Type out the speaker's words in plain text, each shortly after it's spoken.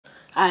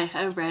Hi,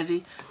 I'm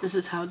Brandy. This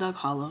is Hound Dog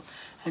Hollow,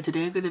 and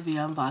today I'm going to be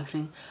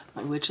unboxing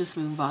my Witch's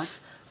Moon box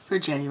for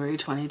January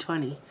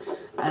 2020.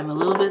 I'm a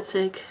little bit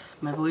sick.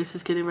 My voice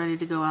is getting ready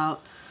to go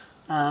out,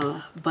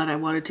 but I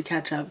wanted to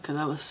catch up because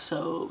I was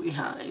so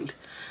behind.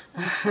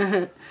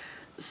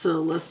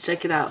 So let's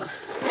check it out.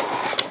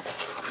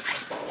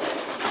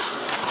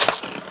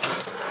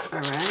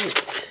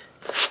 Alright.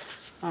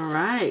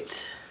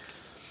 Alright.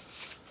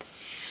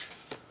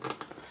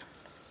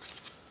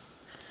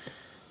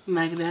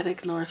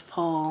 Magnetic North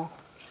Pole.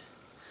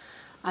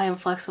 I am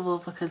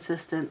flexible but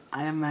consistent.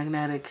 I am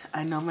magnetic.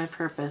 I know my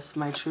purpose,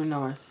 my true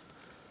north.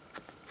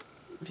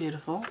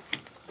 Beautiful.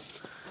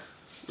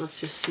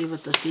 Let's just see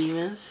what the theme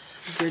is.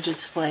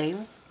 Bridget's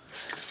Flame.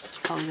 It's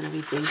probably going to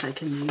be things I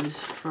can use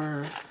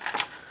for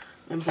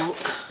in bulk,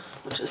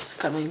 which is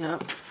coming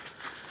up.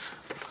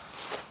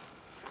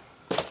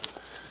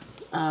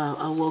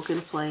 Awoken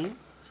Flame.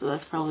 So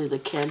that's probably the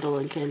candle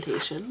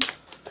incantation.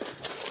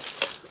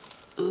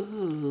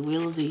 Ooh,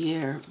 Wheel of the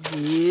Year.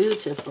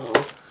 Beautiful.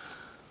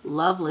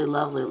 Lovely,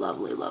 lovely,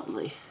 lovely,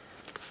 lovely.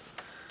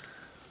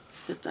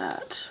 Look at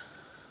that.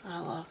 I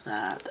love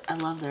that. I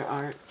love their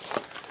art.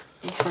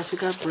 And of course, we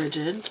got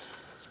Bridget.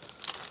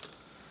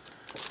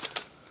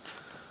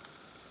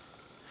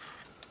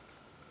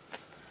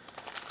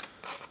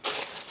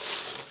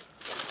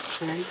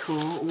 Very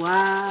cool.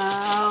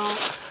 Wow.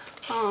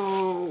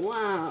 Oh,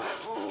 wow.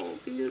 Oh,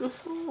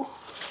 beautiful.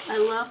 I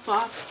love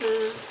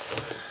boxes.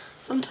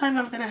 Sometime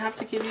I'm going to have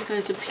to give you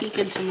guys a peek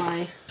into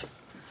my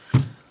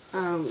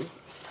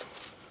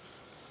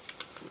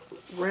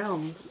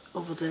realm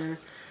over there,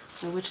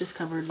 my witch's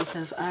cupboard,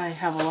 because I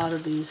have a lot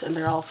of these and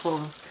they're all full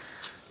of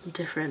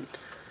different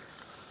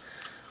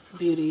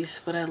beauties.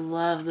 But I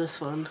love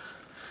this one.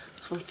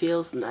 This one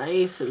feels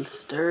nice and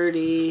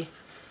sturdy.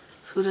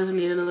 Who doesn't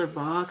need another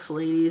box,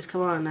 ladies?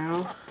 Come on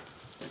now.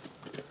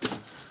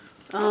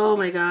 Oh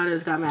my god,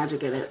 it's got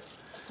magic in it.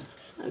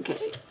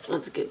 Okay,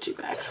 let's get you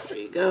back. There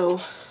you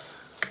go.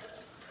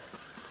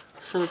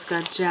 So it's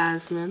got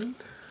Jasmine.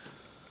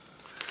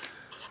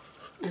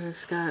 And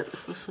it's got,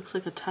 this looks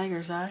like a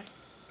tiger's eye.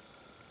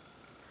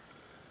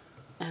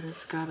 And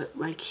it's got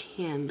my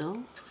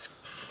candle.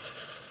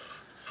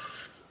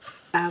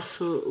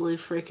 Absolutely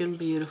freaking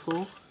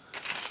beautiful.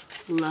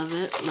 Love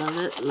it, love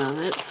it, love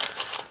it.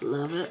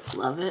 Love it,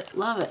 love it,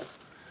 love it.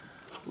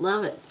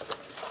 Love it.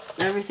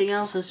 Everything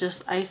else is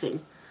just icing.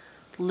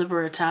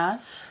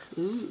 Libertas.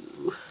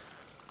 Ooh.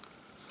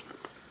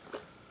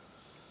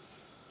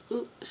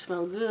 Ooh, it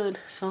smells good.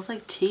 It smells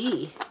like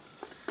tea.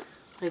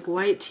 Like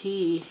white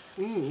tea.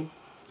 Mmm.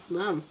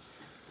 Yum.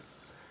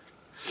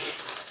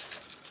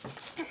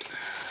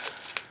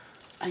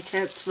 I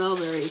can't smell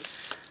very...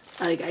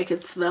 Like, I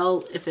can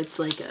smell if it's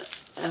like a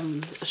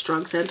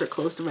strong scent or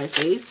close to my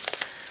face.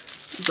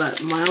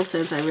 But mild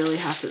scents I really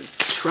have to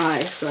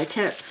try. So I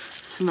can't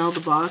smell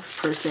the box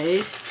per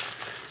se.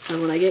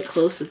 And when I get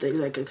close to things,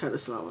 I can kind of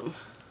smell them.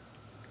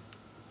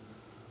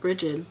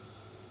 Bridget.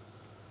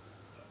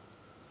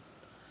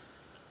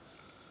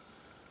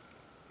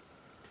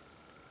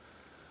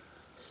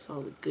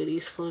 All the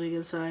goodies floating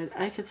inside.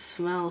 I could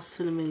smell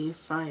cinnamony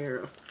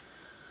fire.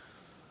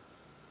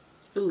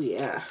 Oh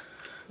yeah.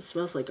 It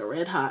smells like a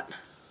red hot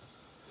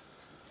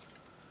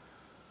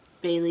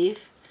bay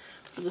leaf.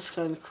 This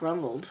kind of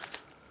crumbled.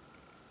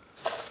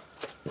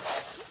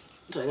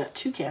 So I got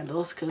two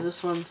candles because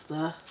this one's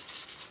the...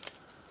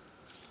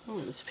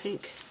 Oh, it's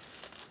pink.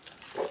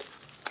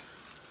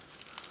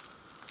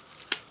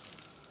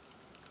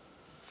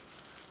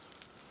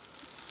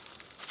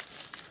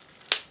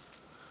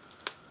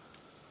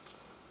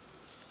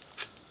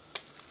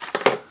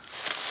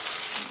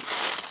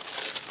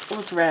 Oh,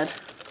 it's red.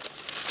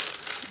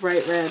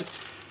 Bright red.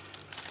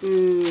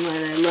 And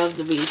I love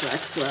the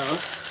beeswax smell.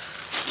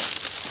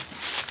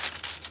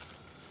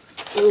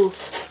 Ooh.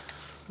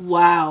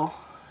 Wow.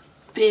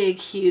 Big,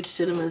 huge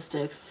cinnamon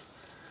sticks.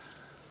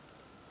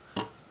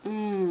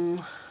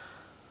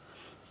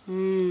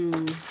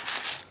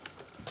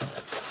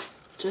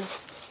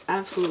 Just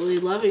absolutely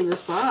loving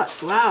this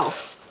box. Wow.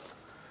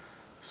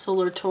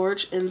 Solar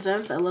torch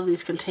incense. I love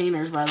these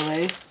containers, by the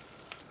way.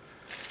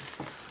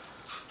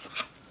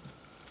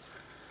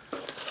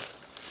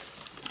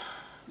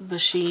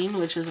 Machine,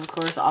 which is of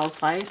course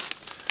allspice.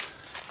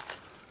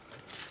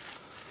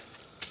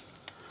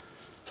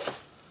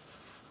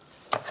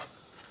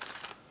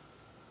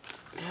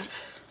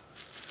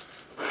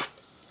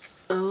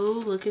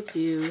 Oh, look at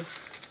you.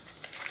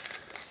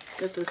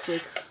 Got this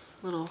like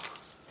little,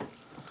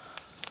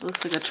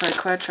 looks like a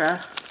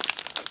triquetra.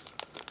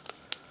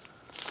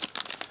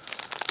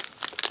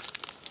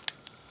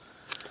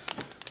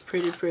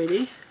 Pretty,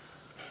 pretty.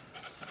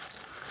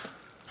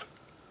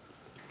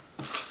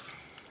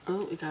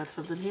 Oh, we got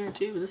something here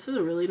too. This is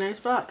a really nice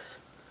box.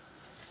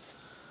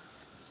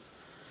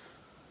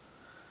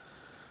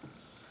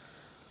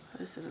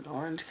 Is it an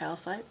orange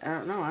calcite? I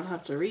don't know. I'll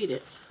have to read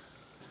it.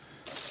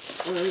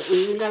 Oh, we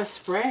even got a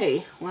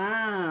spray.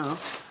 Wow.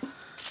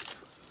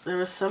 There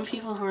were some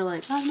people who were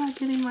like, I'm not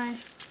getting my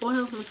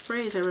oils and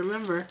sprays, I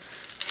remember.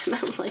 And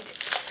I'm like,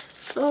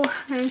 oh,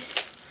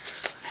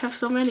 have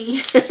so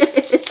many.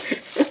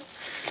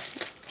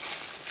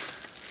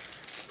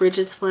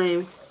 Bridget's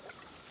Flame.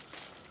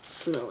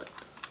 Smell it.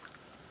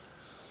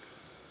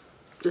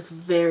 It's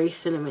very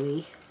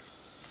cinnamony.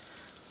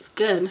 It's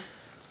good.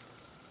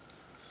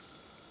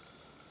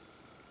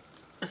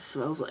 It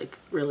smells like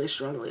really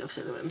strongly of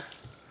cinnamon.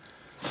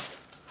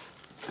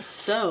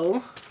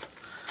 So,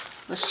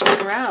 let's check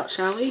her out,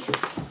 shall we?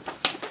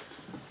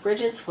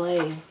 Bridget's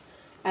Flame.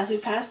 As we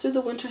pass through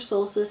the winter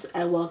solstice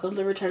and welcome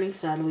the returning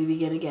sun, we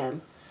begin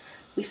again.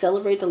 We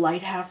celebrate the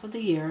light half of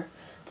the year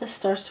that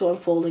starts to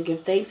unfold and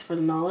give thanks for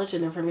the knowledge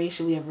and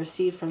information we have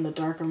received from the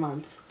darker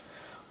months.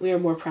 We are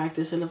more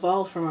practiced and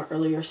evolved from our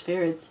earlier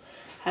spirits,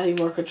 having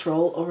more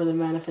control over the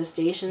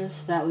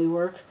manifestations that we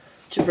work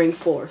to bring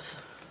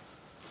forth.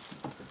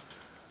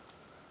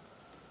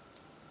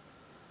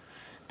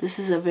 This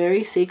is a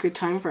very sacred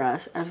time for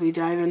us as we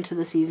dive into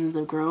the seasons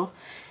of growth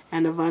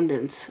and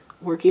abundance,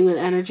 working with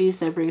energies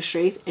that bring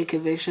strength and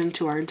conviction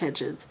to our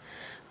intentions.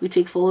 We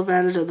take full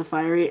advantage of the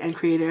fiery and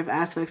creative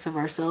aspects of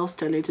ourselves,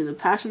 tending to the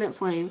passionate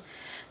flame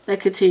that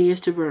continues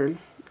to burn.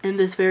 In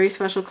this very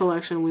special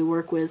collection, we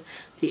work with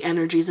the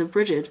energies of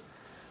Bridget.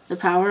 The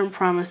power and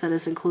promise that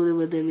is included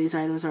within these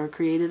items are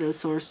created as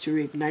source to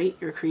reignite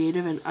your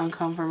creative and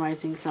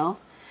uncompromising self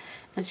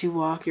as you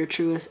walk your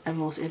truest and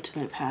most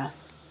intimate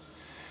path.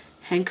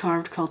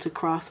 Hand-carved Celtic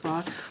cross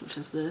box, which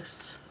is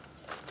this.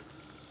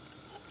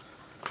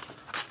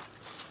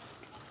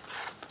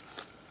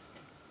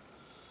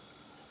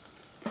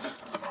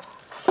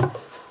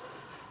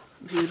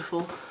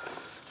 Beautiful.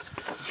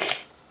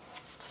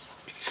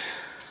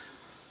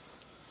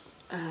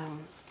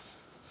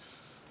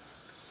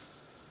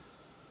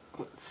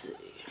 Let's see.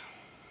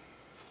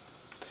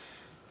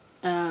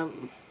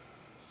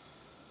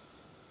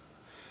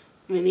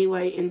 Mini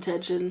white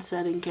intention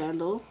setting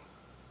candle.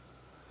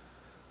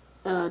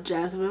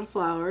 Jasmine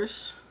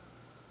flowers.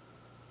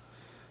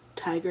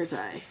 Tiger's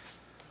eye.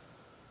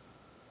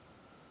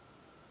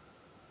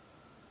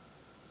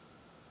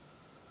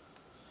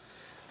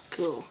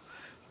 Cool.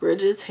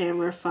 Bridget's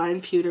hammer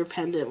fine pewter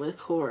pendant with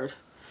cord.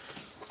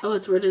 Oh,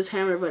 it's Bridget's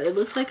hammer, but it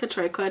looks like a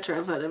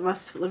triquetra, but it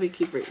must. Let me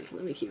keep reading.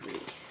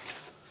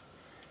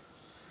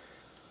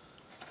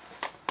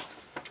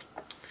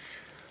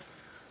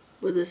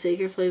 With the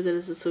sacred flame that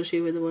is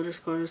associated with the wondrous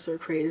goddess or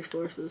creative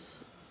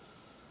forces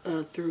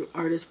through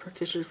artists,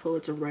 practitioners,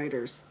 poets, and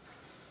writers.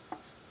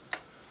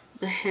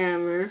 The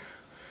hammer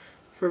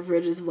for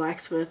Bridget's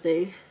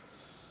blacksmithing,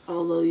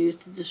 although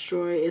used to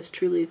destroy, is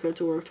truly equipped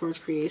to work towards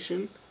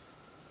creation.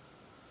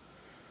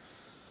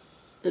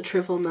 The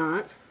triple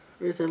knot,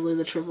 resembling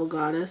the triple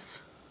goddess,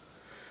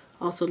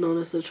 also known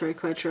as the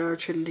triquetra or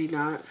trinity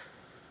knot.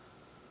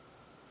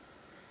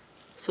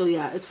 So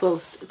yeah, it's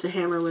both. It's a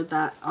hammer with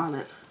that on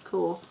it.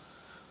 Cool.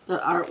 The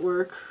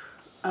artwork,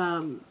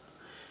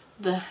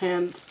 the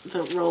hand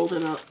that rolled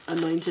and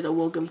anointed a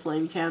woken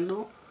flame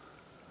candle.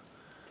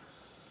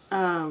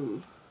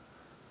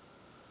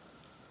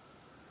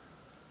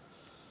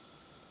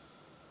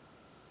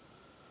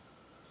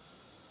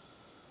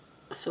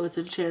 So it's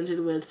enchanted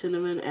with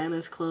cinnamon,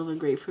 anise, clove, and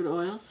grapefruit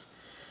oils,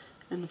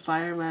 and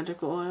fire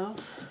magical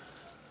oils.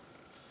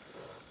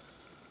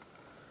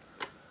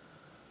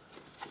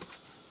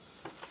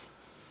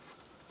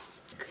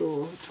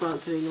 Cool. It's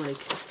about getting like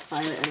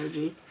fire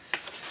energy.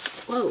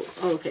 Whoa.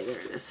 Oh, okay, there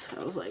it is.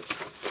 I was like,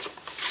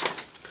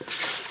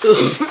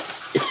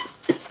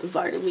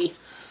 pardon me.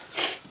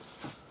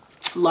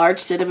 Large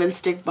cinnamon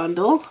stick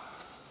bundle.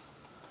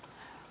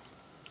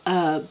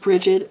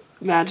 Bridget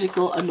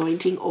magical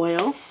anointing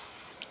oil,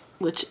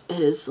 which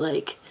is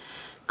like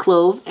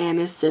clove,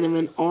 anise,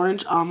 cinnamon,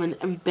 orange, almond,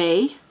 and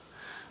bay,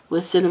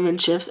 with cinnamon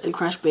chips and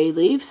crushed bay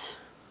leaves,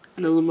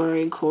 and a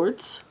Lemurian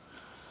quartz.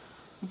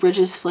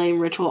 Bridget's Flame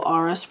Ritual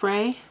Aura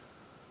Spray,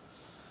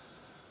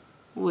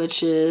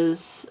 which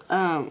is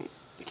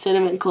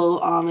cinnamon,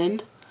 clove,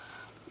 almond,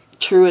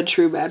 true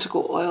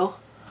magical oil.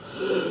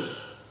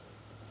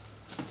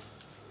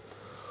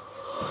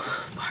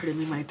 Pardon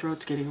me, my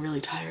throat's getting really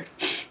tired.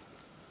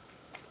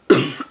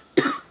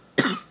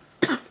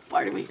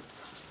 Pardon me.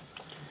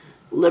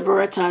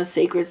 Liberata's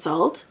Sacred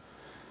Salt.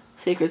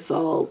 Sacred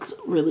Salt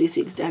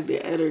releasing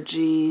stagnant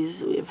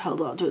energies we have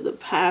held on to in the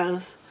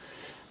past.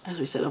 As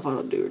we set off on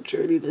a new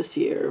journey this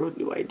year with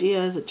new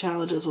ideas and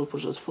challenges will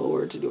push us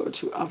forward to new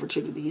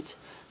opportunities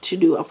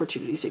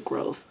and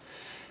growth.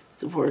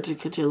 It's important to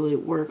continually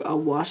work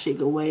on washing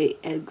away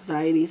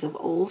anxieties of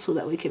old so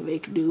that we can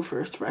make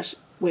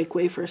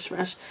way for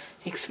fresh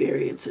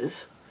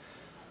experiences.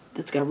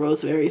 It's got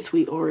rosemary,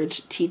 sweet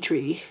orange, tea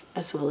tree,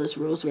 as well as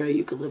rosemary,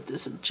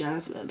 eucalyptus, and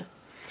jasmine.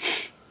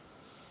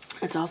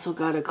 It's also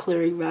got a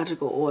clearing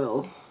magical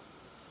oil.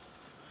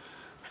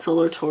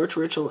 Solar torch,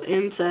 ritual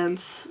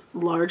incense,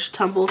 large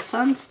tumbled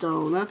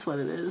sunstone. That's what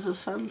it is, a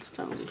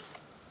sunstone.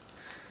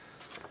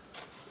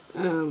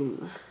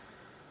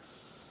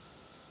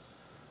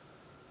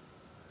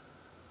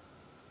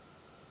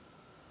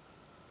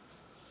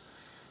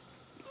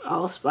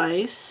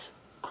 Allspice,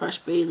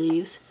 crushed bay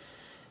leaves,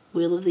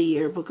 Wheel of the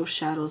Year, Book of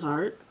Shadows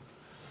art,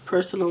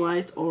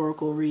 personalized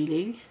oracle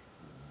reading,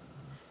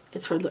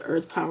 It's from the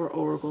Earth Power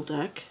Oracle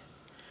deck.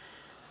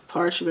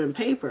 Parchment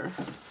paper.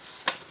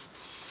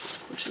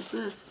 Which is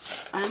this?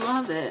 I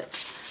love it.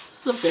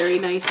 This is a very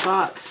nice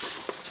box.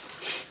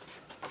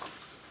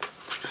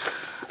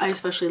 I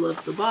especially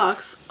love the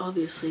box,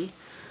 obviously.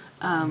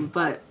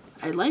 But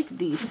I like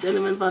these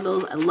cinnamon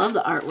bundles. I love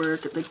the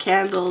artwork, the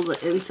candle, the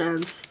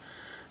incense.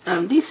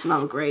 These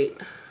smell great.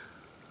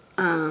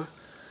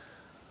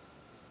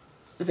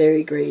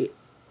 Very great.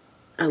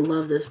 I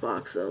love this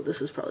box though.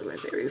 This is probably my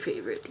very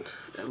favorite.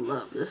 I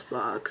love this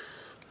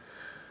box.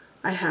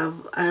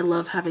 I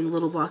love having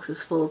little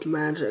boxes full of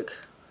magic.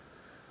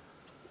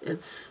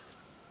 It's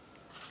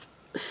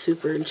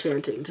super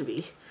enchanting to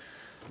me.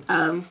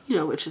 You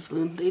know, Witch's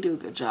Moon, they do a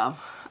good job.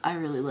 I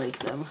really like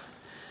them.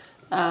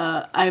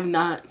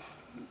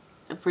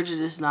 Bridget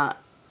is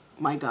not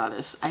my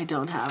goddess. I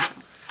don't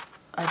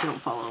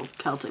follow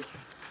Celtic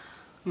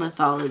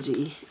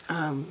mythology,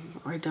 or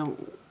I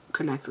don't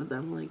connect with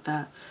them like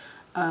that.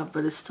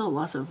 But it's still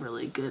lots of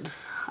really good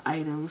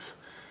items.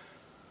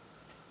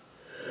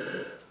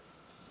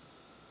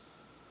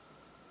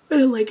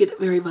 I like it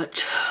very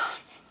much.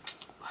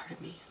 Pardon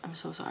me. I'm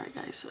so sorry,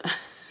 guys.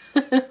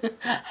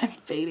 I'm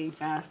fading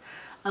fast.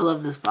 I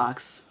love this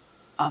box.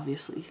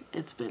 Obviously,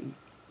 it's been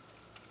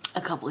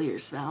a couple of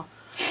years now.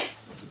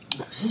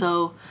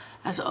 So,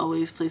 as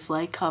always, please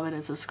like, comment,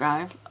 and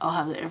subscribe. I'll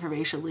have the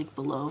information linked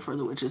below for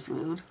the Witch's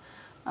Moon.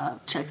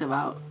 Check them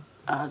out.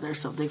 There's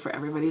something for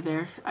everybody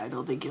there. I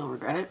don't think you'll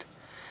regret it.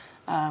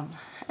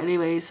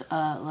 Anyways,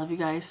 love you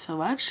guys so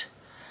much.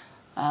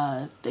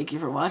 Thank you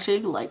for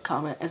watching. Like,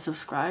 comment, and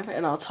subscribe,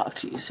 and I'll talk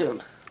to you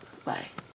soon. Bye.